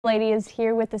Lady is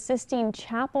here with the Sistine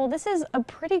Chapel. This is a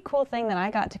pretty cool thing that I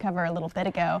got to cover a little bit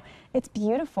ago. It's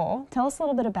beautiful. Tell us a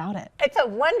little bit about it. It's a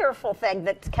wonderful thing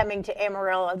that's coming to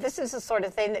Amarillo. This is the sort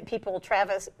of thing that people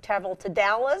travel to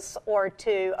Dallas or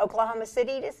to Oklahoma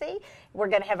City to see. We're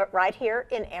going to have it right here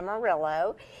in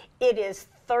Amarillo. It is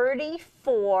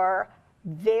 34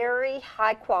 very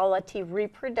high quality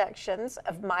reproductions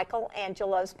of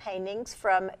Michelangelo's paintings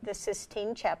from the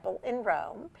Sistine Chapel in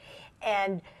Rome.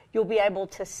 And you'll be able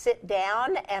to sit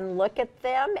down and look at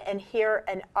them and hear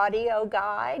an audio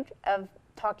guide of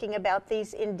talking about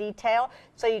these in detail,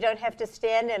 so you don't have to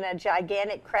stand in a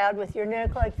gigantic crowd with your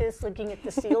neck like this looking at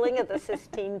the ceiling of the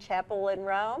Sistine Chapel in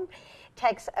Rome. It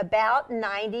takes about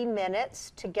 90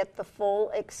 minutes to get the full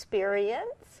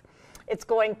experience. It's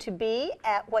going to be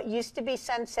at what used to be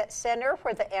Sunset Center,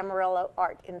 where the Amarillo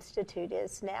Art Institute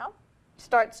is now.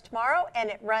 Starts tomorrow and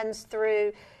it runs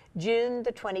through June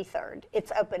the 23rd.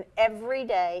 It's open every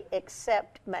day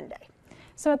except Monday.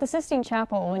 So at the Sistine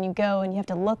Chapel, when you go and you have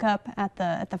to look up at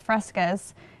the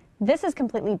frescoes, this is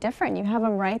completely different. You have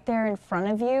them right there in front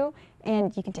of you,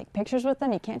 and you can take pictures with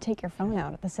them. You can't take your phone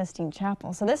out at the Sistine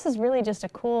Chapel. So this is really just a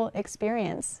cool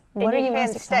experience. What are you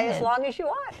most excited? Stay as long as you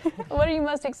want. What are you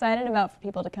most excited about for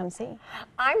people to come see?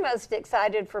 I'm most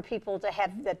excited for people to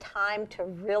have the time to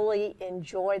really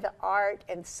enjoy the art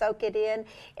and soak it in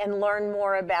and learn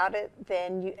more about it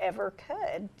than you ever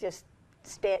could.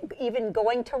 Even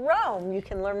going to Rome, you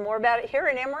can learn more about it here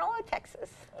in Amarillo, Texas.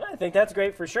 I think that's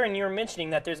great for sure. And you were mentioning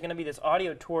that there's going to be this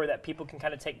audio tour that people can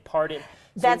kind of take part in.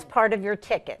 So that's part of your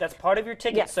ticket. That's part of your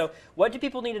ticket. Yes. So what do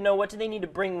people need to know? What do they need to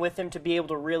bring with them to be able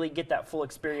to really get that full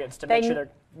experience, to make sure they're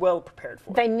well prepared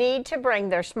for it? They need to bring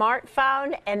their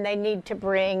smartphone, and they need to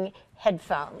bring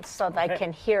headphones so they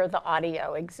can hear the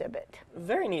audio exhibit.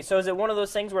 Very neat. So is it one of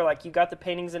those things where, like, you got the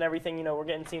paintings and everything, you know, we're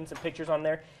seeing some pictures on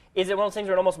there. Is it one of those things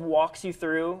where it almost walks you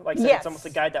through? Like, yes. It's almost a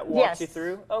guide that walks you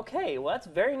through? Okay, well, that's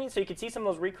very neat. So you can see some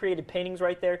of those recreated paintings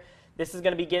right there. This is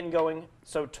going to be getting going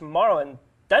so tomorrow, and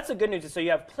that's the good news. So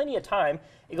you have plenty of time.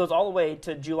 It goes all the way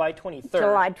to July 23rd.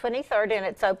 July 23rd, and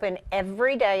it's open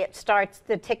every day. It starts,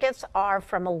 the tickets are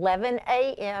from 11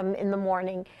 a.m. in the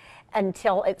morning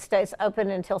until it stays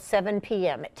open until 7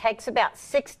 p.m. It takes about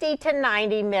 60 to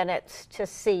 90 minutes to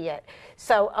see it.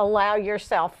 So allow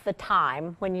yourself the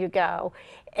time when you go,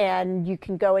 and you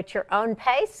can go at your own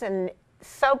pace and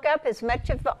soak up as much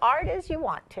of the art as you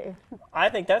want to. I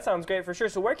think that sounds great for sure.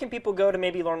 So where can people go to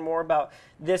maybe learn more about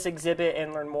this exhibit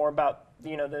and learn more about,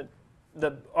 you know, the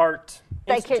Art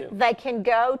Institute? They can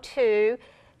go to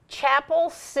Chapel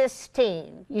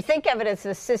Sistine. You think of it as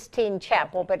the Sistine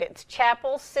Chapel, but it's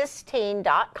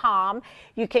chapelsistine.com.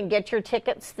 You can get your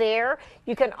tickets there.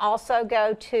 You can also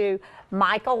go to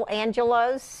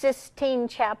Michelangelo's Sistine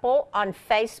Chapel on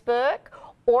Facebook,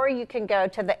 or you can go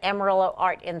to the Amarillo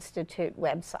Art Institute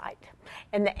website.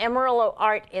 And the Amarillo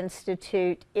Art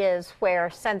Institute is where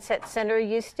Sunset Center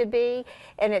used to be,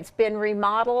 and it's been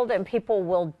remodeled, and people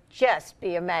will just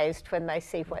be amazed when they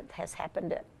see what has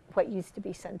happened at what used to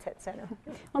be Sunset Center.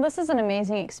 Well, this is an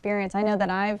amazing experience. I know that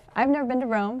I've never been to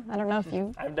Rome. I don't know if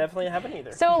you... I definitely haven't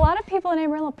either. So a lot of people in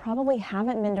Amarillo probably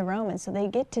haven't been to Rome, and so they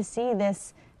get to see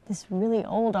this really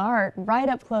old art right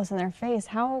up close in their face.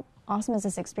 How awesome is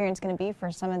this experience going to be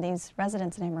for some of these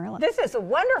residents in Amarillo? This is a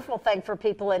wonderful thing for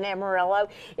people in Amarillo.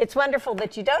 It's wonderful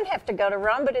that you don't have to go to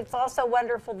Rome, but it's also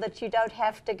wonderful that you don't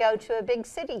have to go to a big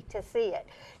city to see it.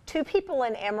 Two people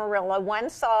in Amarillo, one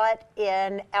saw it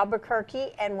in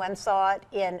Albuquerque and one saw it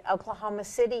in Oklahoma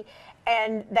City,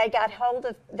 and they got hold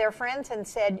of their friends and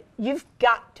said, "You've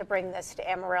got to bring this to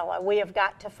Amarillo. We have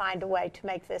got to find a way to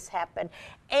make this happen."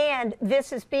 And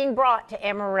this is being brought to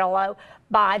Amarillo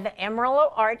by the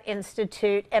Amarillo Art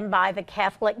Institute and by the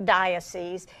Catholic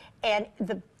Diocese, and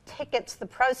the tickets, the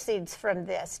proceeds from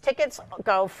this, tickets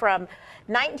go from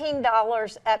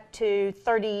 $19 up to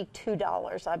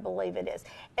 $32, I believe it is.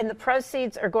 And the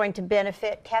proceeds are going to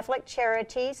benefit Catholic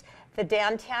Charities, the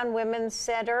Downtown Women's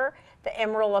Center, the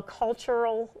Amarillo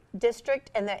Cultural District,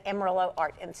 and the Amarillo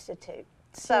Art Institute.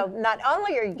 So not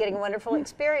only are you getting a wonderful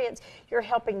experience, you're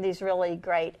helping these really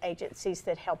great agencies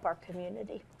that help our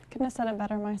community. Couldn't have said it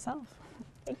better myself.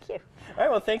 Thank you. All right,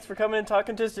 well, thanks for coming and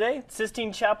talking to us today.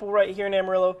 Sistine Chapel right here in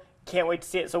Amarillo. Can't wait to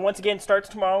see it. So once again, it starts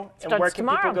tomorrow. And where can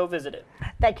people go visit it?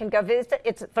 They can go visit it.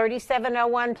 It's at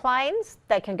 3701 Plains.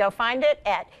 They can go find it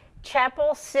at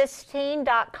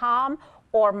chapelsistine.com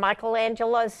or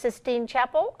Michelangelo's Sistine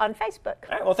Chapel on Facebook.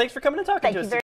 All right, well, thanks for coming and talking to us.